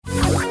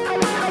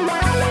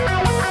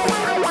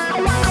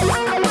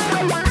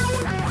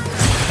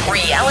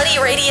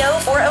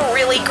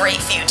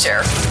bright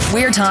future.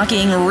 We're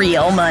talking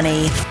real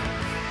money.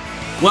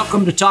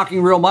 Welcome to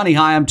Talking Real Money.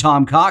 Hi, I'm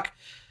Tom Cock.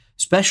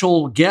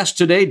 Special guest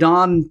today,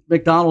 Don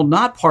McDonald,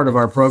 not part of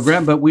our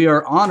program, but we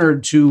are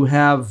honored to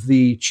have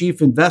the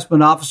Chief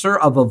Investment Officer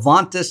of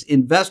Avantis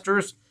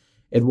Investors,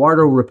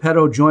 Eduardo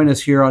Repetto, join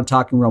us here on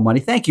Talking Real Money.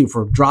 Thank you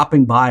for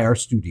dropping by our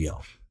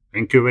studio.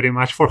 Thank you very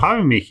much for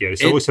having me here.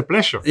 It's always a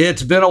pleasure.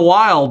 It's been a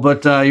while,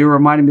 but you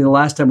reminded me the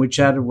last time we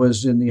chatted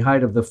was in the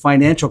height of the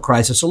financial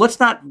crisis. So let's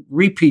not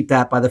repeat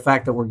that by the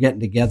fact that we're getting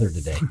together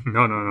today.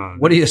 No.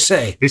 What do you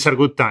say? These are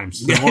good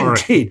times.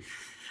 Indeed.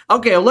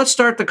 Okay, well, let's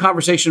start the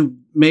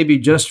conversation maybe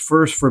just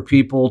first for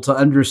people to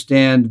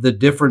understand the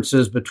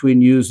differences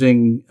between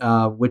using,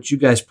 which you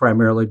guys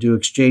primarily do,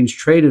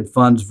 exchange-traded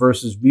funds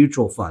versus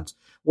mutual funds.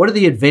 What are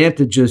the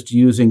advantages to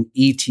using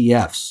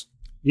ETFs?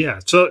 Yeah,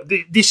 so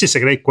this is a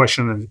great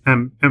question,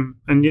 and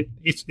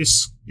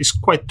it's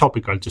quite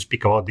topical to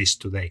speak about this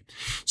today.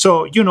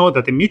 So you know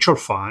that a mutual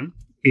fund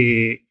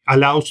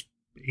allows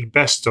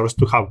investors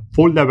to have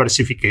full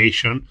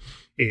diversification,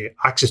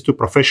 access to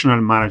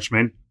professional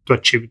management to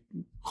achieve,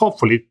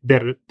 hopefully,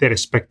 their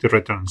expected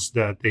returns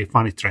that the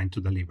fund is trying to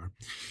deliver.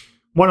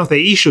 One of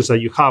the issues that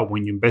you have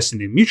when you invest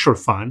in a mutual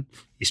fund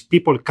is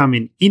people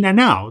coming in and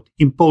out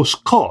impose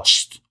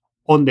cost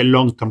on the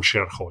long-term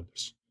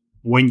shareholders.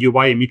 When you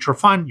buy a mutual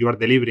fund, you are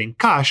delivering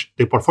cash.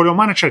 The portfolio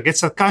manager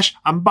gets that cash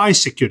and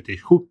buys securities.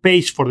 Who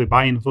pays for the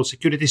buying of those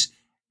securities?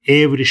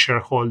 Every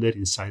shareholder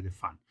inside the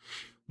fund.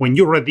 When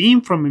you redeem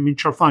from a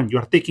mutual fund, you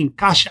are taking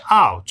cash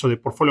out. So the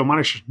portfolio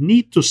managers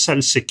need to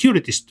sell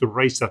securities to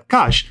raise that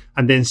cash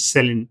and then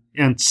selling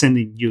and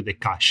sending you the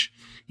cash.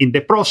 In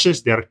the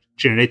process, they are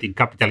generating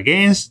capital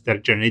gains, they're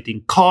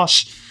generating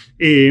costs,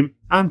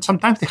 and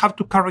sometimes they have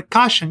to carry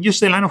cash and use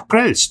the line of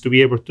credits to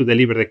be able to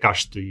deliver the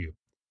cash to you.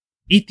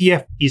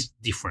 ETF is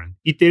different.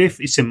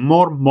 ETF is a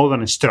more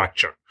modern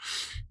structure.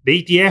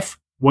 The ETF,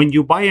 when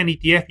you buy an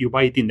ETF, you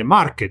buy it in the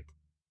market.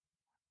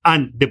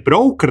 And the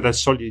broker that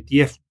sold the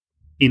ETF,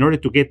 in order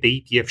to get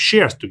the ETF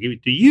shares to give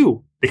it to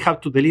you, they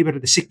have to deliver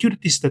the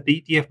securities that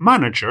the ETF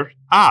manager,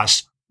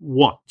 us,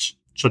 wants.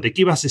 So they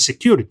give us the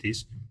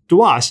securities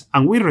to us,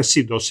 and we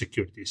receive those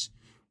securities.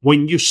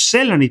 When you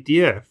sell an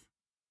ETF,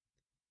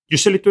 you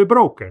sell it to a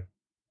broker.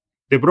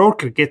 The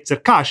broker gets the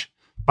cash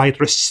by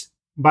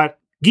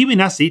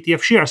giving us the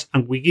ETF shares,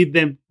 and we give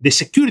them the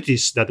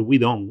securities that we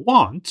don't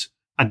want,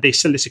 and they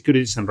sell the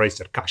securities and raise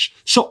their cash.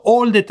 So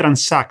all the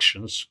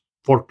transactions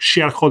for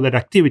shareholder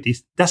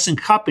activities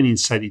doesn't happen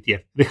inside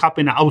ETF. They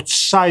happen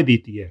outside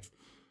ETF.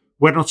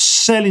 We're not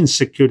selling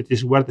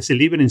securities, we're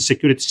delivering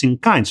securities in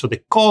kind. So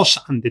the cost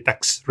and the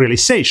tax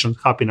realization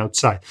happen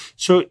outside.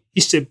 So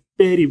it's a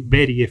very,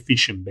 very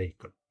efficient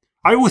vehicle.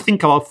 I would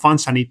think about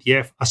funds and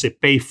ETF as a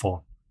pay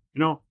phone. You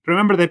know,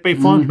 remember the pay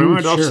phone?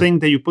 Remember those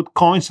things that you put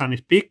coins and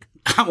speak?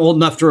 I'm old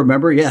enough to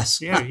remember,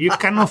 yes. Yeah, you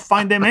cannot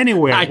find them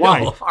anywhere.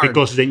 Why?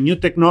 Because the new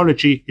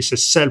technology is a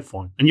cell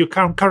phone, and you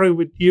can carry it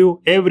with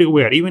you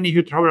everywhere, even if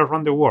you travel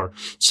around the world.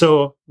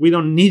 So we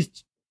don't need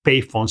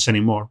pay phones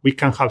anymore. We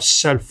can have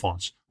cell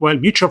phones. Well,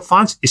 mutual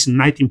funds is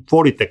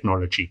 1940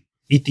 technology.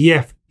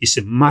 ETF is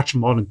a much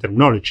modern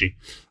technology,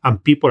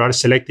 and people are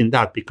selecting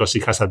that because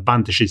it has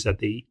advantages that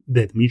the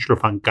mutual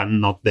fund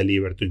cannot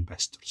deliver to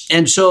investors.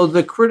 And so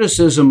the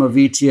criticism of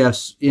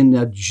ETFs in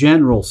a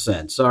general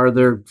sense, are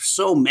there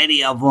so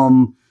many of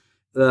them,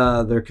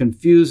 they're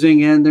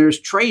confusing, and there's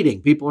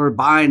trading. People are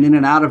buying in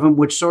and out of them,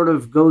 which sort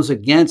of goes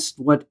against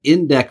what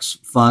index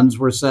funds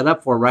were set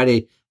up for, right?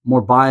 A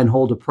more buy and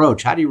hold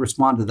approach. How do you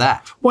respond to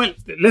that? Well,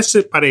 let's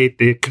separate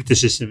the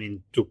criticism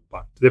in two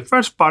parts. The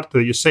first part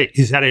that you say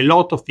is there a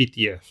lot of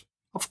ETF.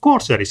 Of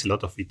course, there is a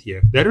lot of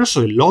ETF. There are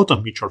also a lot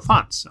of mutual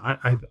funds.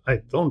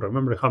 I don't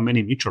remember how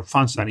many mutual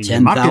funds are in 10,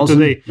 the market 000?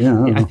 today.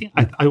 Yeah, I think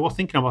I was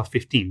thinking about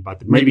 15,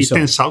 but maybe so.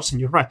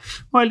 10,000. You're right.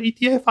 Well,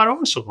 ETF are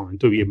also going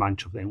to be a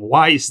bunch of them.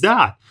 Why is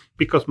that?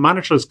 Because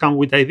managers come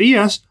with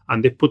ideas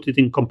and they put it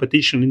in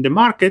competition in the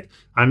market.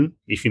 And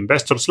if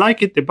investors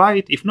like it, they buy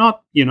it. If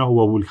not, you know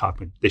what will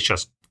happen? They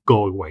just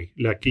go away.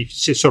 Like if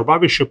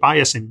survivorship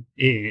bias in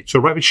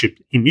survivorship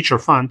in mutual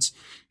funds,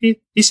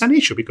 it is an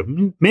issue because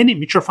many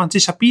mutual funds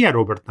disappear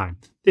over time.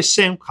 The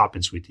same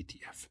happens with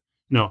ETF.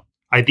 No,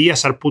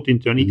 ideas are put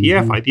into an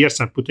ETF,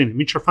 ideas are put in a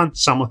mutual fund.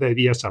 Some of the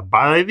ideas are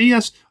bad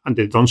ideas and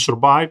they don't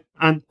survive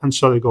and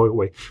so they go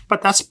away.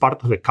 But that's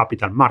part of the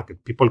capital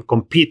market. People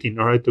compete in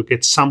order to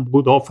get some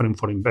good offering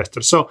for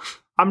investors. So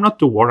I'm not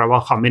too worried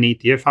about how many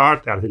ETF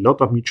are. There are a lot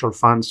of mutual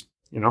funds.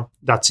 You know,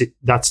 that's it.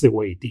 That's the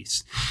way it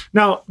is.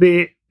 Now,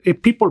 the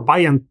people buy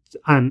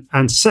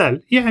and sell.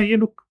 Yeah, you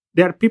look,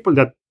 there are people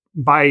that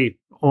buy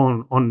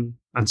on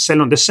and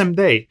sell on the same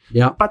day.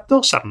 Yeah. But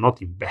those are not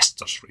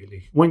investors,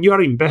 really. When you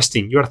are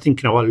investing, you are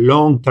thinking about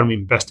long-term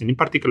investing. In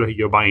particular,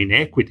 you're buying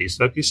equities.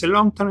 That is a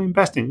long-term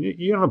investing.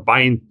 You're not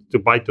buying to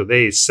buy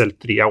today, sell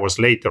 3 hours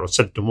later, or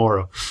sell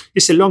tomorrow.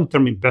 It's a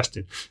long-term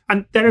investing.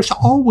 And there is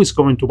always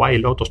going to be a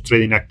lot of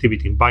trading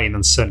activity in buying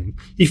and selling.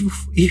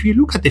 If you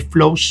look at the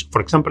flows,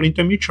 for example,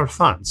 into mutual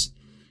funds,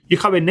 you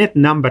have a net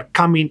number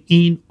coming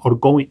in or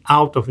going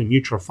out of a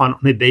mutual fund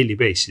on a daily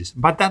basis.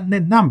 But that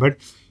net number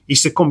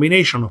is a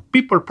combination of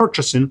people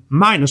purchasing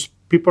minus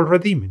people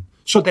redeeming.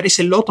 So there is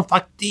a lot of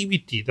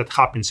activity that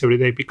happens every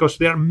day because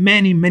there are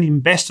many, many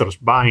investors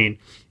buying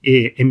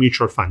a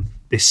mutual fund.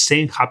 The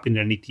same happens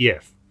in an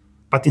ETF.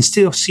 But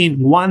instead of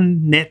seeing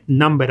one net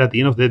number at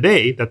the end of the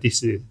day, that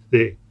is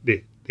the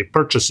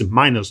purchase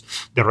minus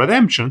the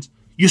redemptions,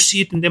 you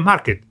see it in the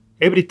market.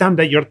 Every time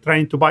that you're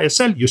trying to buy or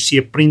sell, you see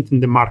a print in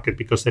the market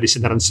because there is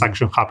a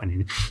transaction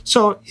happening.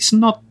 So it's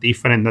not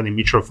different than in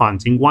mutual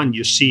funds. In one,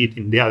 you see it.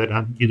 In the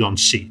other, you don't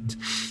see it.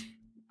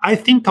 I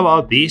think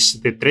about this,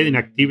 the trading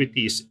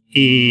activities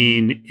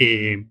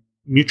in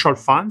mutual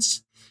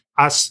funds,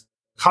 as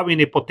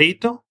having a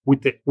potato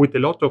with a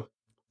lot of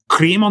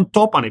cream on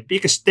top and a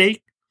big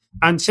steak,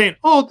 and saying,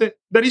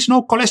 there is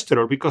no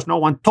cholesterol because no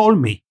one told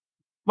me.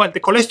 Well, the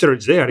cholesterol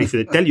is there if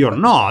they tell you or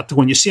not.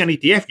 When you see an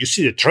ETF, you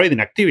see the trading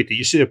activity,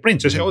 you see the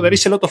prints. You say, there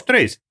is a lot of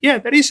trades. Yeah,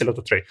 there is a lot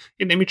of trade.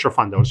 In the mutual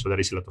fund also, there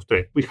is a lot of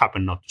trade. We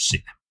happen not to see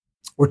them.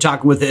 We're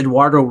talking with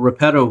Eduardo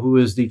Repetto, who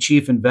is the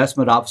Chief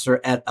Investment Officer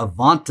at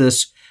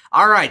Avantis.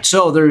 All right,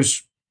 so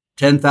there's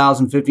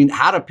 10,000, 15.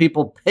 How do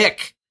people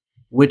pick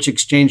which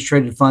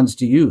exchange-traded funds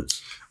to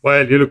use?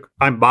 Well, look,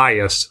 I'm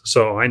biased,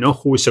 so I know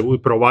who is a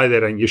good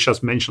provider, and you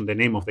just mentioned the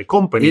name of the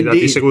company. Indeed.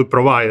 That is a good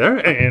provider,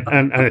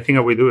 and I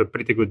think we do a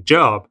pretty good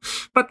job.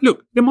 But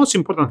look, the most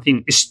important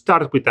thing is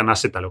start with an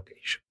asset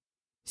allocation.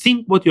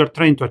 Think what you're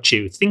trying to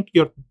achieve. Think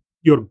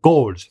your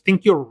goals.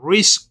 Think your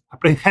risk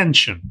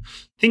apprehension.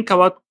 Think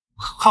about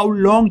how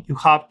long you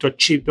have to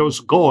achieve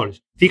those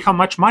goals. Think how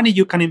much money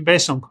you can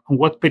invest on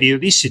what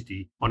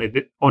periodicity, on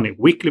a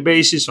weekly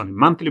basis, on a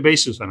monthly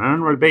basis, on an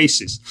annual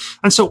basis.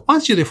 And so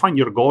once you define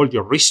your goal,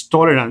 your risk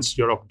tolerance,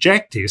 your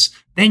objectives,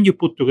 then you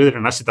put together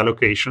an asset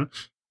allocation.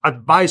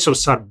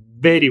 Advisors are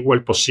very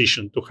well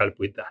positioned to help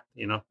with that.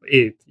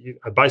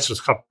 Advisors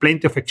have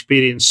plenty of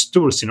experience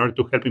tools in order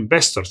to help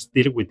investors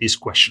deal with these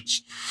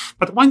questions.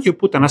 But once you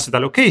put an asset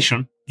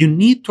allocation, you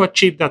need to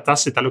achieve that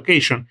asset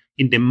allocation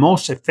in the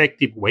most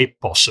effective way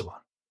possible.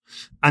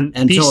 And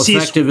so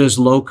effective is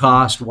low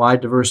cost,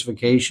 wide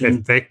diversification.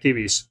 Effective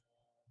is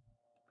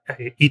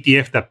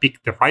ETF that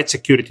pick the right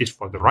securities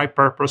for the right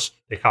purpose.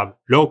 They have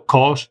low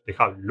cost, they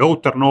have low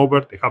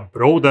turnover, they have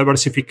broad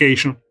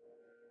diversification.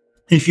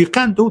 If you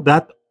can do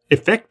that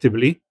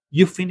effectively,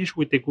 you finish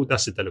with a good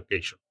asset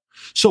allocation.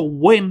 So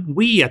when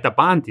we at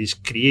Avantis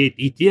create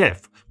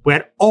ETF,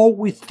 we're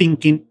always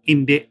thinking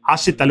in the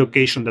asset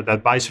allocation that the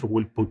advisor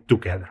will put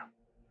together.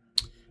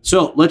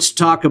 So let's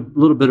talk a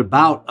little bit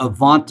about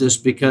Avantis,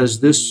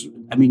 because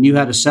you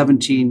had a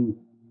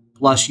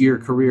 17-plus year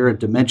career at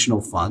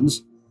Dimensional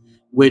Funds,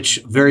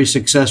 which very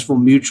successful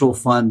mutual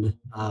fund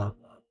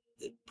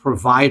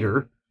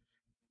provider,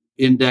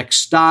 index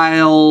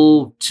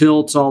style,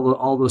 tilts,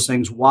 all those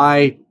things.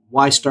 Why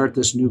start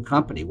this new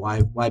company?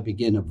 Why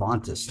begin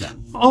Avantis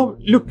then? Oh,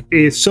 look,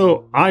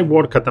 so I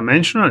work at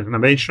Dimensional.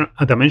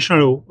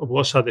 Dimensional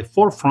was at the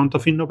forefront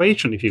of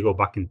innovation if you go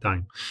back in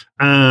time.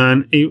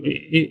 And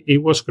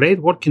it was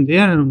great working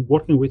there and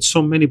working with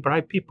so many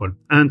bright people.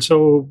 And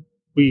so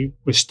we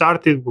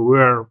started, we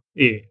were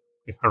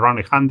around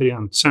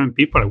 107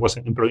 people. I was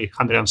an employee,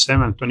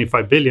 107,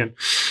 25 billion.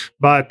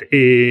 But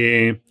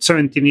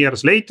 17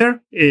 years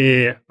later,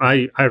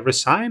 I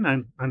resigned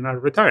and I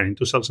retired in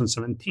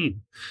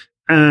 2017.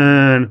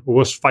 And it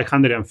was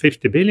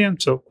 550 billion,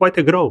 so quite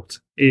a growth.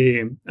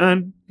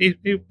 And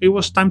it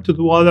was time to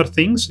do other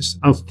things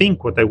and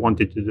think what I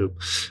wanted to do.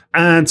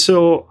 And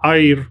so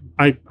I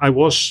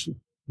was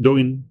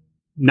doing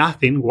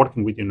nothing,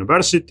 working with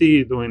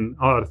university, doing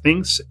other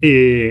things,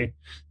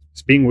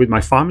 being with my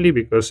family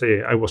because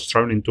I was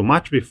traveling too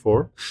much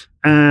before.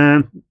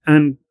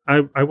 And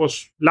I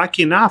was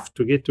lucky enough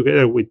to get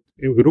together with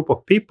a group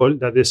of people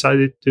that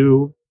decided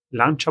to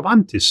launch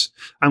Avantis.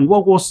 And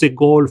what was the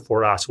goal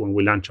for us when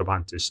we launched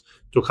Avantis?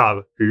 To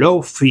have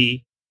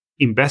low-fee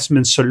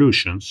investment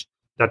solutions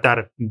that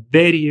are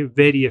very,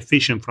 very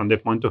efficient from the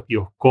point of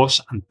view of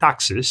cost and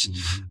taxes,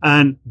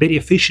 and very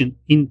efficient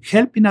in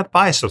helping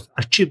advisors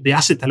achieve the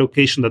asset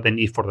allocation that they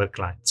need for their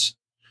clients.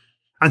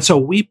 And so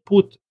we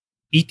put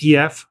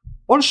ETF,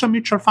 also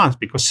mutual funds,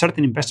 because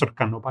certain investors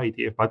cannot buy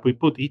ETF, but we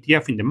put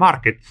ETF in the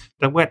market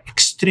that were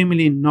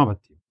extremely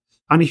innovative.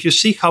 And if you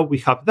see how we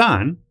have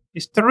done,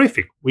 it's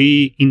terrific.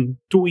 We, in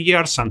 2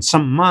 years and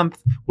some months,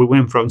 we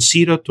went from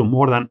zero to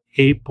more than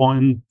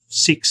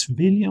 8.6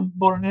 billion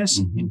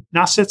Bolognese in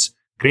assets.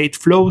 Great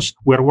flows.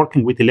 We're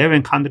working with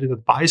 1,100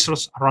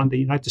 advisors around the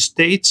United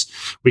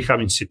States. We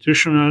have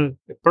institutional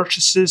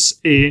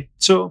purchases.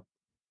 So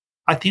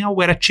I think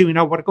we're achieving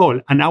our goal.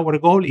 And our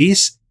goal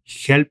is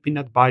helping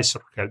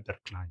advisors help their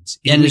clients.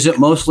 And is it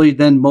mostly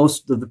then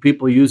most of the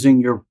people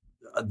using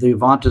the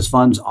Avantis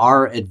funds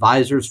are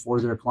advisors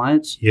for their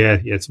clients?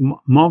 Yes.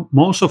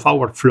 Most of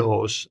our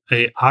flows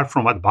are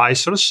from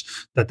advisors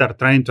that are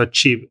trying to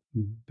achieve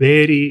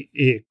very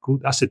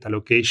good asset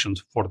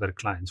allocations for their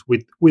clients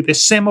with the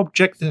same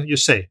objective you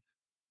say: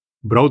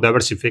 broad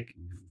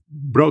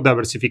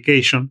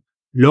diversification,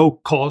 low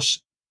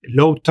cost,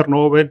 low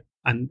turnover,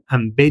 and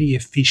very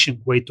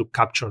efficient way to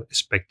capture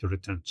expected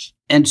returns.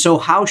 And so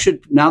how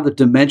should, now that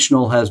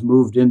Dimensional has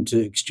moved into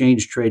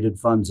exchange traded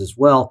funds as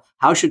well,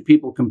 how should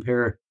people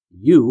compare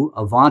you,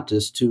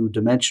 Avantis, to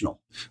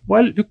Dimensional?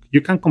 Well, look,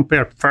 you can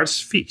compare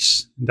first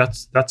fees.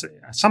 That's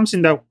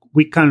something that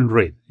we can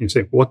read. You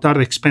say, what are the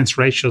expense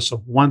ratios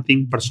of one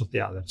thing versus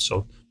the other?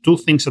 So two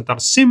things that are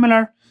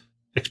similar,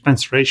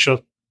 expense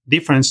ratio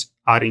difference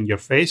are in your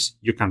face.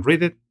 You can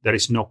read it. There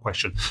is no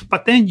question.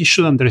 But then you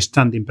should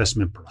understand the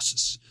investment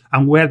process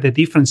and where the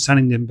difference are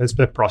in the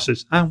investment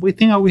process. And we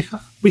think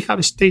we have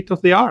a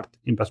state-of-the-art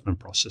investment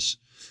process.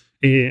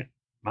 This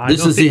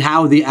is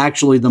how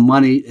the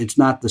money, it's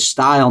not the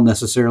style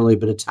necessarily,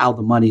 but it's how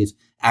the money is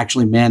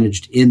actually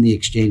managed in the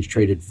exchange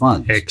traded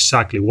funds.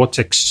 Exactly. What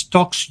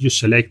stocks you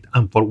select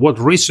and for what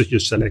reasons you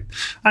select.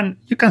 And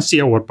you can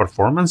see our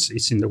performance.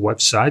 It's in the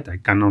website. I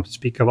cannot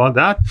speak about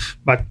that.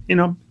 But,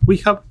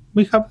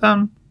 we have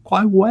done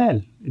quite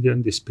well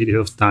during this period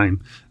of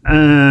time.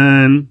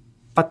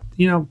 But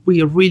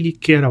we really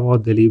care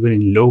about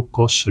delivering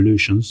low-cost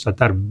solutions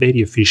that are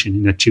very efficient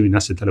in achieving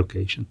asset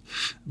allocation.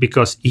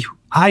 Because if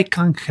I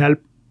can help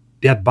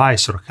the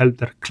advisor help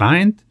their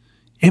client,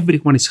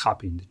 everyone is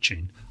happy in the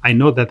chain. I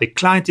know that the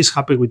client is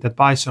happy with the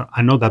advisor.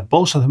 I know that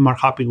both of them are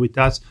happy with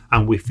us,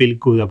 and we feel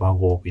good about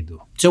what we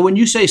do. So when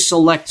you say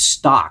select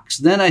stocks,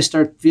 then I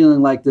start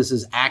feeling like this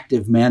is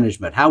active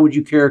management. How would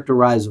you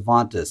characterize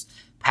Avantis?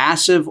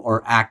 Passive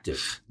or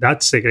active?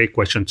 That's a great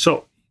question.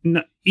 So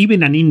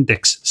even an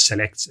index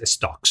selects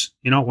stocks.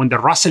 When the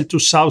Russell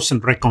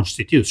 2000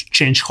 reconstitutes,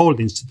 change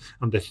holdings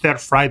on the third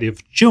Friday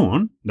of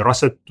June, the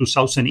Russell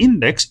 2000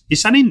 index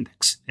is an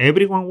index.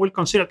 Everyone will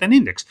consider it an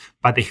index,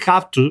 but they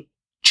have to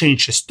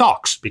change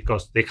stocks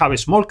because they have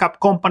small cap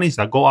companies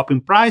that go up in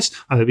price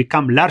and they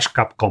become large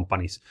cap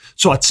companies.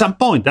 So at some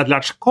point, that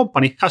large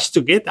company has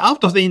to get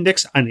out of the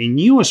index and a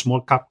new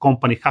small cap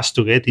company has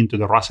to get into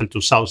the Russell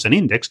 2000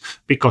 index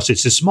because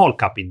it's a small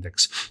cap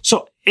index.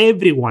 So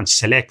everyone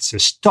selects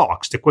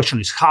stocks. The question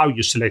is how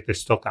you select the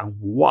stock and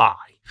why.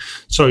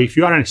 So if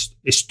you are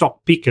a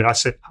stock picker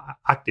as an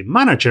active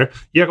manager,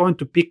 you're going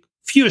to pick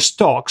few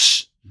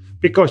stocks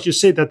because you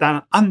say that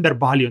an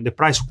undervalue and the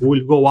price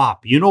will go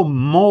up. You know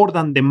more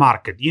than the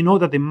market. You know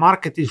that the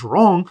market is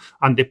wrong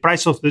and the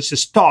price of these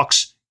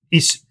stocks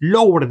is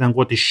lower than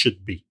what it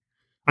should be.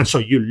 And so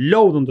you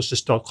load on those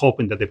stocks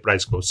hoping that the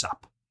price goes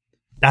up.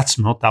 That's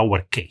not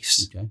our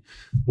case. Okay.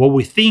 What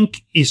we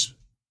think is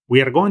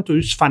we are going to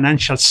use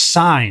financial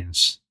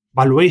science,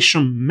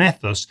 valuation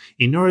methods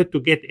in order to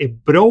get a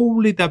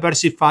broadly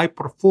diversified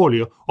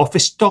portfolio of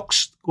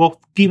stocks of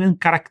given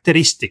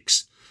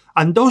characteristics.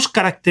 And those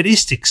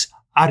characteristics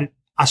are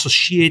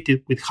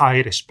associated with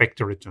higher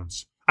expected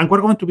returns. And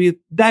we're going to be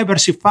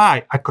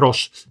diversified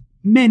across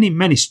many,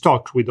 many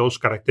stocks with those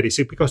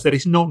characteristics because there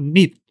is no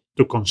need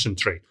to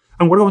concentrate.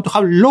 And we're going to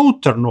have low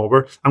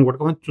turnover and we're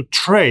going to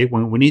trade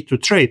when we need to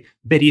trade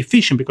very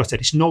efficient because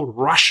there is no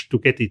rush to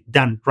get it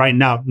done right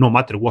now, no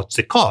matter what's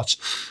the cost.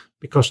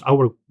 Because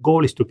our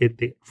goal is to get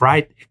the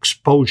right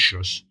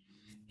exposures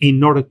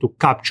in order to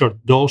capture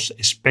those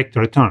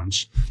expected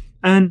returns.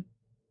 And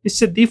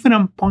it's a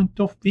different point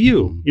of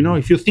view.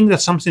 If you think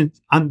that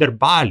something's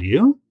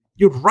undervalued,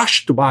 you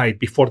rush to buy it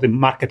before the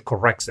market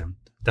corrects them.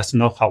 That's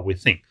not how we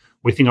think.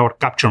 We think our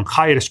capture on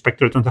higher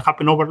expected returns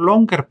happen over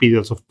longer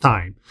periods of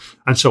time.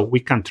 And so we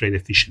can trade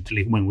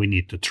efficiently when we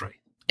need to trade.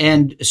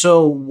 And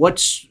so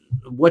what's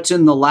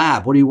in the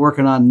lab? What are you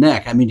working on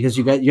next? I mean, because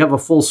you have a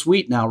full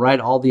suite now, right?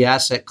 All the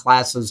asset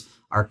classes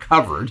are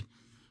covered.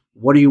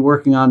 What are you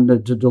working on to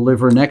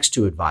deliver next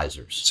to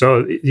advisors?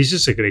 So this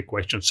is a great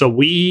question. So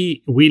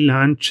we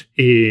launched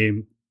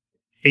 5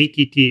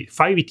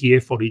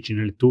 ETF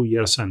originally 2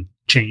 years and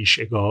change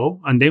ago.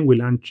 And then we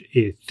launched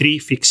 3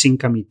 fixed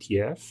income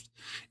ETFs.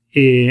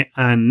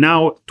 And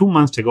now 2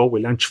 months ago,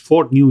 we launched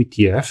 4 new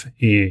ETF,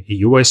 a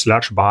US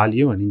large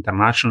value, an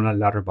international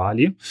large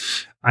value,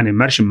 an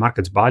emerging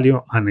markets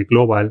value, and a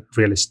global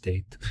real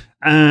estate.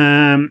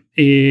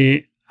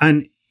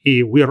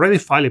 We already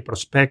filed a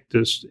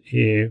prospectus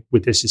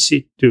with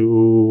SEC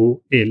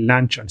to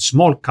launch a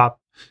small cap,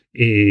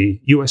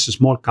 US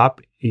small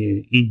cap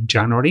in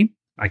January.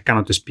 I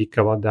cannot speak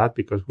about that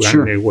because we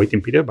are in a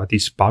waiting period, but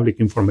it's public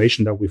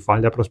information that we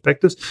filed a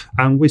prospectus.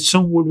 And we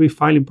soon will be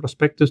filing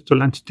prospectus to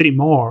launch 3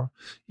 more,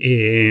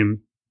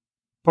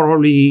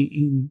 probably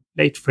in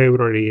late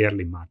February,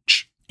 early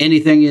March.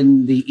 Anything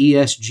in the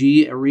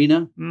ESG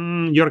arena?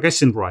 You're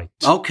guessing right.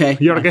 Okay.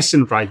 You're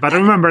guessing right. But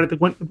remember, that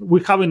when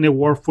we have in a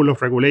world full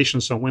of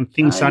regulations, so when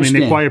things are in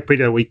a quiet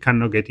period, we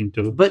cannot get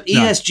into. But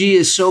ESG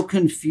is so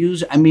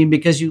confusing. I mean,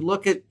 because you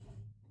look at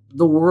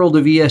the world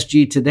of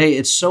ESG today,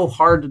 it's so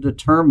hard to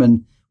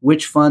determine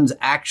which funds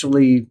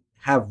actually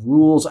have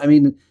rules. I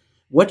mean,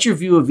 what's your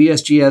view of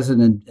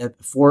ESG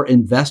for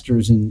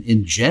investors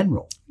in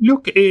general?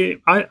 Look,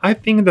 I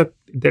think that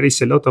there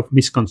is a lot of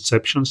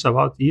misconceptions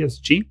about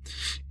ESG.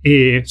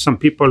 Some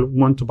people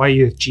want to buy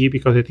ESG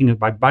because they think that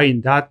by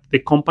buying that, the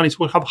companies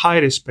will have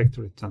higher expected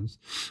returns.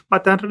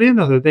 But at the end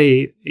of the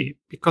day,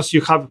 because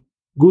you have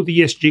good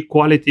ESG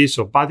qualities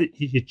or bad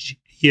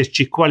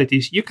ESG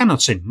qualities, you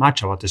cannot say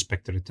much about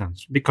expected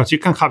returns, because you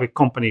can have a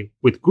company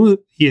with good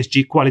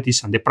ESG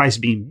qualities and the price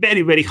being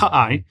very, very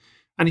high.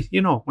 And if,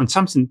 when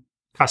something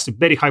has a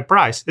very high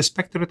price,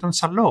 expected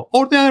returns are low,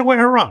 or the other way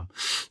around.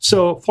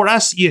 So for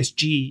us,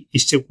 ESG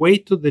is a way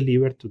to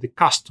deliver to the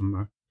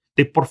customer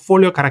the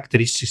portfolio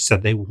characteristics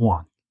that they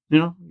want.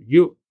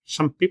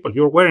 Some people,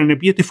 you're wearing a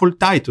beautiful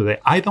tie today.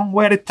 I don't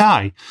wear a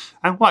tie.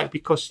 And why?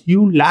 Because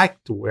you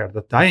like to wear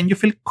the tie and you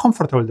feel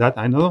comfortable with that.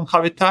 I don't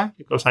have a tie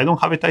because I don't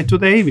have a tie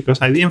today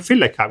because I didn't feel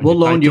like having a tie today.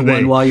 We'll loan you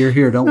one while you're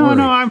here. Don't worry.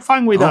 No, I'm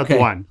fine with that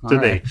one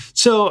today. Right.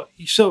 So,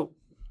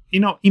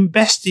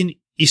 investing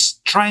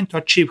is trying to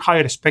achieve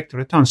higher expected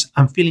returns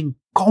and feeling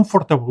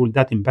comfortable with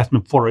that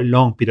investment for a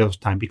long period of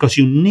time, because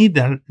you need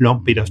a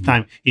long period of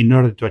time in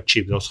order to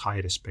achieve those higher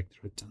expected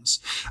returns.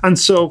 And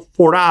so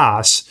for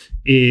us,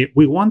 we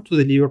want to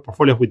deliver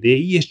portfolios with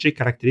the ESG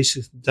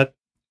characteristics that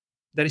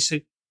there is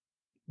a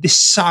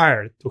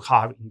desire to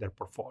have in their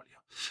portfolio.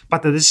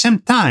 But at the same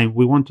time,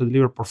 we want to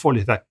deliver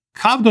portfolios that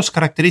have those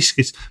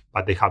characteristics,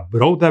 but they have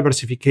broad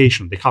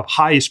diversification, they have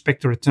high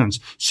expected returns.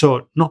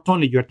 So not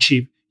only you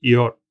achieve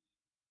your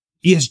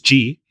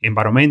ESG,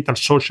 environmental,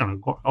 social,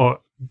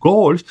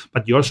 goals,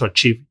 but you also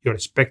achieve your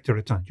expected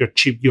return. You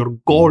achieve your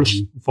goals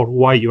for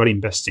why you are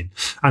investing.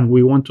 And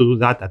we want to do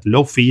that at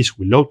low fees,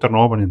 with low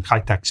turnover and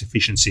high tax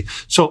efficiency.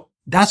 So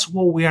that's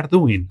what we are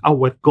doing.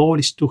 Our goal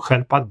is to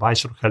help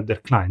advisors help their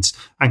clients.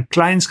 And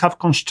clients have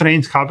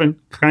constraints,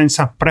 clients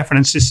have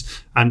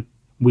preferences, and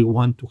we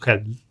want to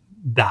help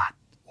that.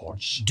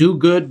 Do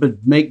good,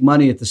 but make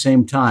money at the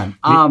same time.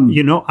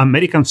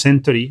 American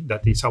Century,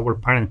 that is our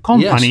parent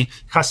company,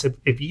 yes, has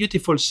a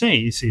beautiful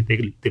saying.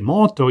 The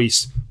motto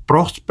is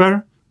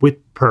prosper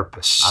with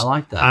purpose. I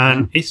like that.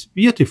 And it's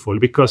beautiful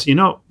because,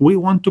 we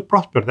want to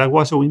prosper. That's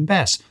why we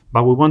invest.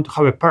 But we want to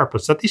have a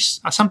purpose that is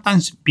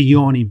sometimes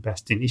beyond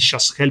investing. It's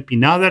just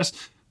helping others,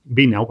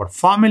 being our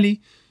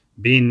family,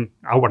 being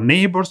our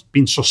neighbors,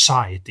 being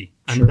society.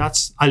 And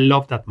I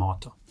love that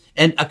motto.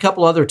 And a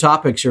couple other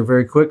topics here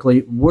very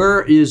quickly.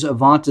 Where is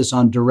Avantis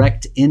on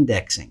direct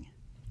indexing?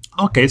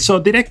 Okay, so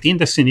direct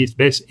indexing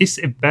is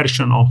a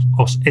version of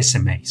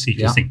SMAs. If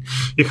you think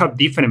you have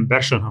different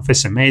versions of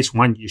SMAs,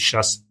 one you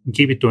just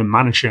give it to a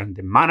manager and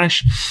they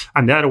manage,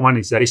 and the other one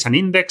is there is an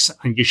index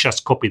and you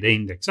just copy the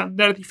index. And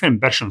there are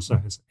different versions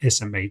of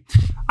SMA.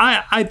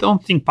 I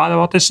don't think bad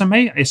about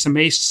SMA.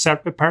 SMAs serve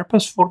a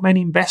purpose for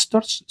many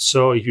investors.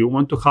 So if you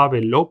want to have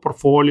a low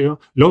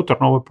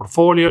turnover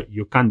portfolio,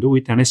 you can do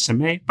it in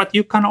SMA, but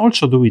you can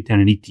also do it in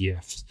an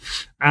ETF.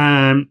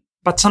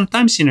 But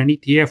sometimes in an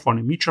ETF or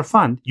a mutual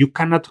fund, you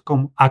cannot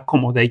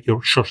accommodate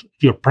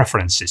your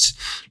preferences.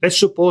 Let's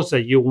suppose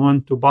that you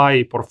want to buy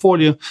a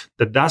portfolio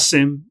that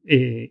doesn't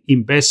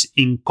invest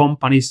in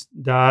companies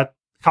that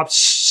have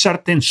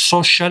certain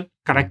social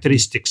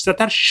characteristics that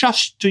are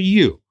just to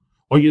you.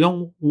 Or you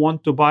don't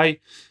want to buy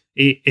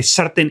a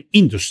certain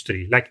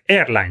industry like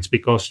airlines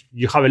because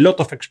you have a lot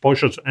of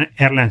exposure to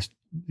airlines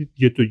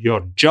due to your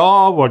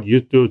job or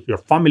due to your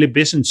family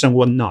business and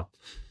whatnot.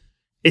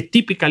 A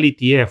typical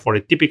ETF or a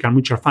typical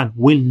mutual fund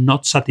will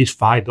not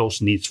satisfy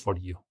those needs for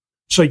you.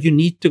 So you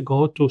need to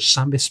go to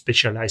some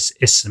specialized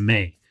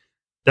SMA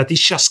that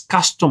is just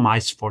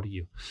customized for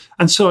you.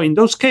 And so in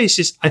those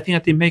cases, I think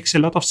that it makes a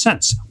lot of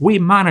sense. We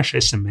manage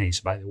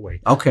SMAs, by the way.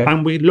 Okay.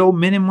 And with low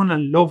minimum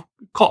and low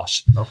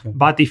cost. Okay.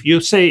 But if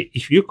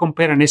you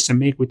compare an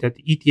SMA with an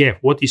ETF,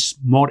 what is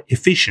more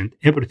efficient,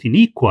 everything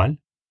equal,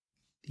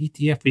 the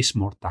ETF is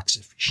more tax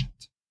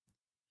efficient.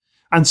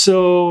 And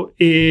so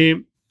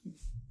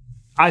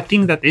I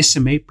think that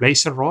SMA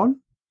plays a role,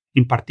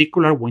 in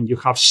particular when you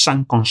have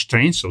some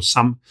constraints or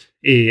some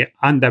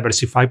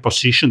undiversified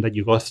position that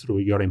you go through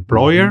your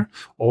employer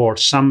or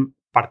some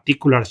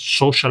particular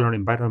social or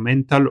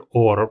environmental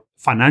or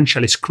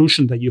financial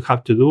exclusion that you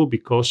have to do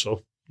because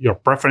of your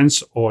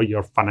preference or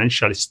your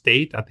financial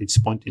state at this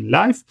point in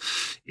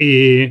life.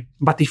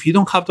 But if you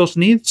don't have those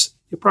needs,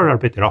 you probably are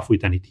better off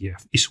with an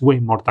ETF. It's way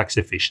more tax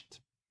efficient.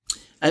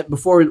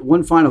 Before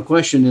one final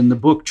question, in the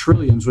book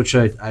Trillions, which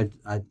I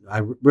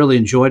really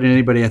enjoyed, and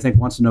anybody I think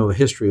wants to know the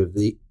history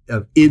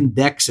of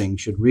indexing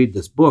should read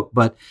this book.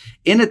 But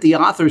in it, the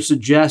author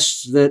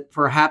suggests that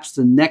perhaps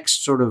the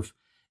next sort of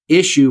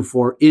issue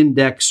for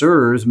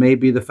indexers may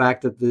be the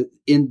fact that the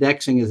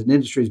indexing as an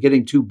industry is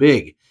getting too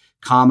big,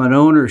 common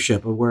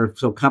ownership,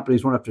 so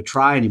companies won't have to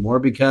try anymore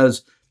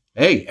because,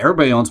 hey,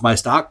 everybody owns my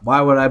stock.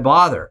 Why would I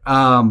bother?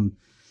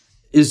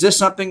 Is this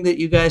something that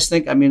you guys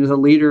think, as a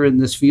leader in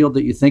this field,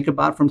 that you think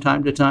about from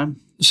time to time?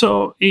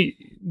 So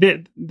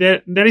there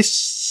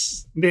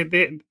is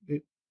the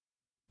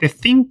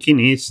thinking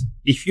is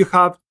if you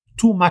have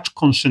too much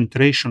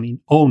concentration in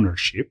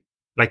ownership,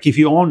 like if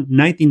you own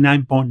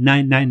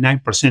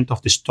 99.999%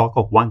 of the stock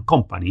of one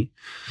company,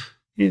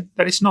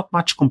 there is not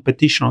much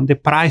competition on the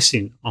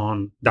pricing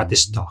on that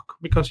stock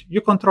because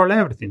you control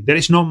everything. There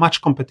is not much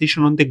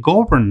competition on the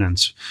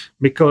governance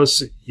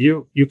because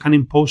you can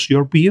impose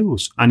your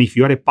views. And if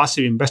you are a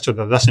passive investor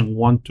that doesn't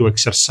want to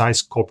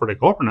exercise corporate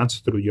governance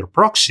through your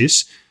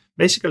proxies,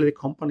 basically the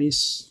company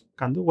is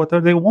can do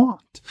whatever they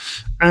want.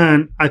 And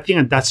I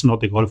think that's not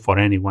the goal for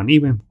anyone,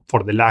 even for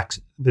the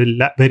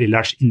very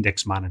large index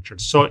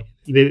managers. So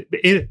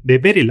the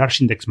very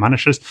large index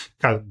managers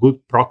have good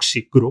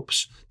proxy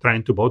groups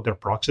trying to vote their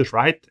proxies,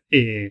 right?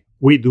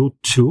 We do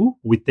too.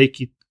 We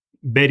take it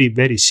very,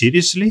 very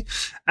seriously.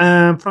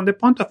 From the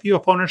point of view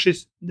of ownership,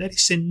 there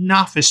is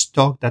enough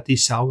stock that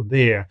is out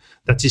there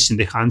that is in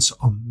the hands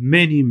of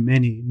many,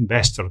 many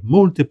investors,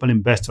 multiple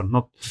investors.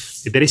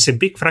 There is a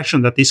big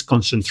fraction that is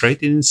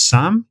concentrated in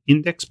some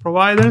index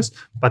providers,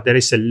 but there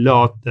is a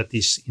lot that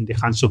is in the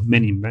hands of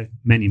many,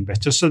 many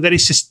investors. So there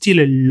is still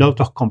a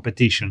lot of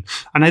competition.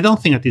 And I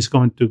don't think that it's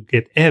going to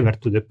get ever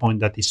to the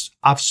point that is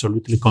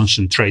absolutely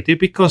concentrated,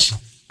 because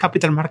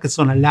capital markets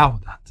don't allow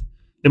that.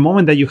 The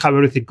moment that you have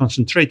everything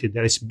concentrated,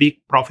 there is big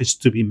profits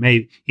to be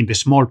made in the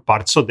small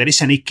parts. So there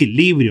is an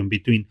equilibrium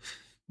between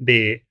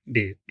the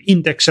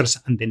indexers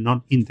and the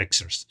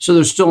non-indexers. So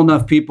there's still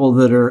enough people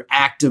that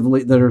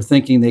are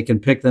thinking they can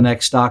pick the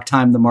next stock,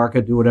 time the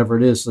market, do whatever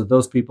it is, so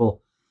those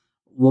people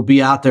will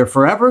be out there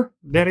forever?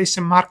 There is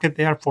a market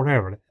there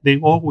forever. They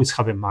always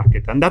have a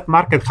market. And that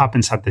market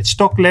happens at the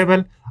stock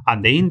level,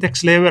 at the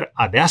index level,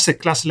 at the asset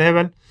class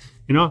level.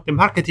 You know, the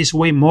market is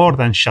way more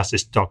than just a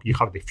stock. You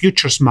have the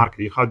futures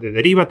market, you have the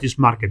derivatives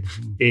market,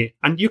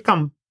 and you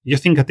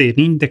think that the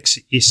index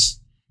is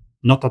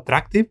not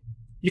attractive,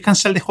 you can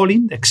sell the whole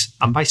index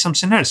and buy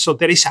something else. So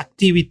there is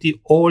activity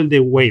all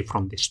the way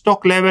from the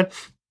stock level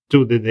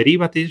to the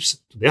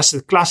derivatives, to the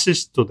asset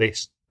classes, to the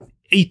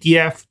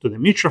ETF, to the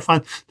mutual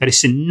fund. There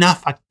is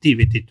enough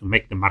activity to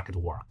make the market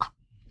work.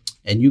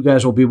 And you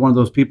guys will be one of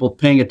those people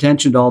paying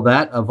attention to all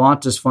that.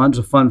 Avantis Funds,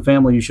 a fund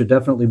family you should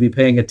definitely be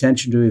paying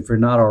attention to if you're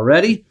not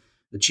already.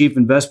 The Chief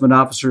Investment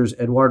Officer is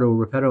Eduardo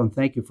Repetto, and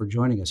thank you for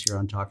joining us here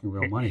on Talking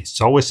Real Money.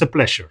 It's always a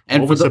pleasure.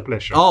 And always a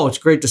pleasure. Oh, it's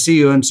great to see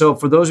you. And so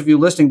for those of you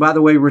listening, by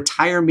the way,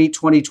 Retire Meet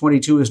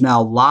 2022 is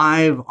now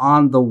live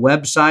on the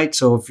website.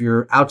 So if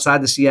you're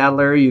outside the Seattle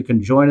area, you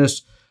can join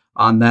us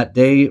on that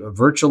day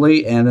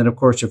virtually. And then, of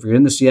course, if you're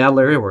in the Seattle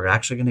area, we're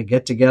actually going to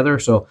get together.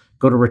 So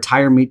go to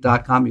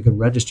retiremeet.com. You can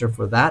register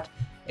for that.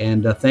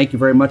 And thank you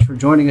very much for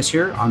joining us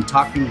here on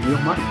Talking Real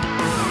Money.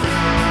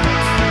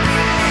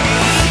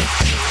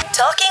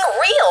 Talking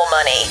Real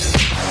Money.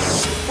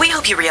 We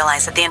hope you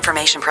realize that the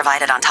information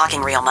provided on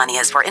Talking Real Money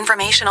is for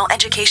informational,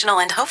 educational,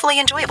 and hopefully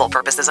enjoyable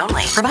purposes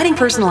only. Providing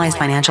personalized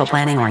financial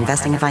planning or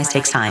investing advice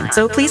takes time,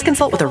 so please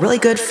consult with a really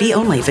good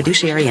fee-only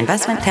fiduciary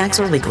investment, tax,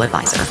 or legal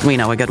advisor. We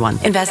know a good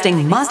one.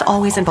 Investing must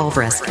always involve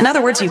risk. In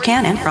other words, you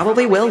can and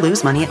probably will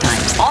lose money at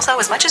times. Also,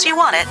 as much as you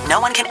want it,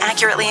 no one can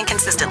accurately and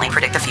consistently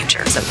predict the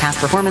future. So past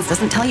performance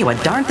doesn't tell you a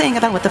darn thing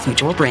about what the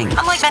future will bring.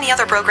 Unlike many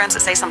other programs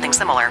that say something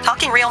similar,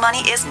 Talking Real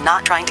Money is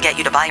not trying to get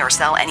you to buy or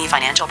sell any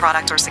financial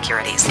products or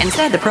securities.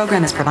 Instead, the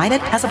program is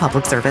provided as a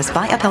public service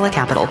by Apella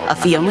Capital, a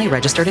fee-only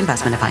registered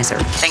investment advisor.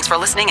 Thanks for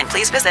listening, and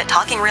please visit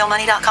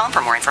TalkingRealMoney.com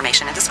for more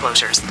information and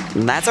disclosures.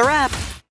 That's a wrap.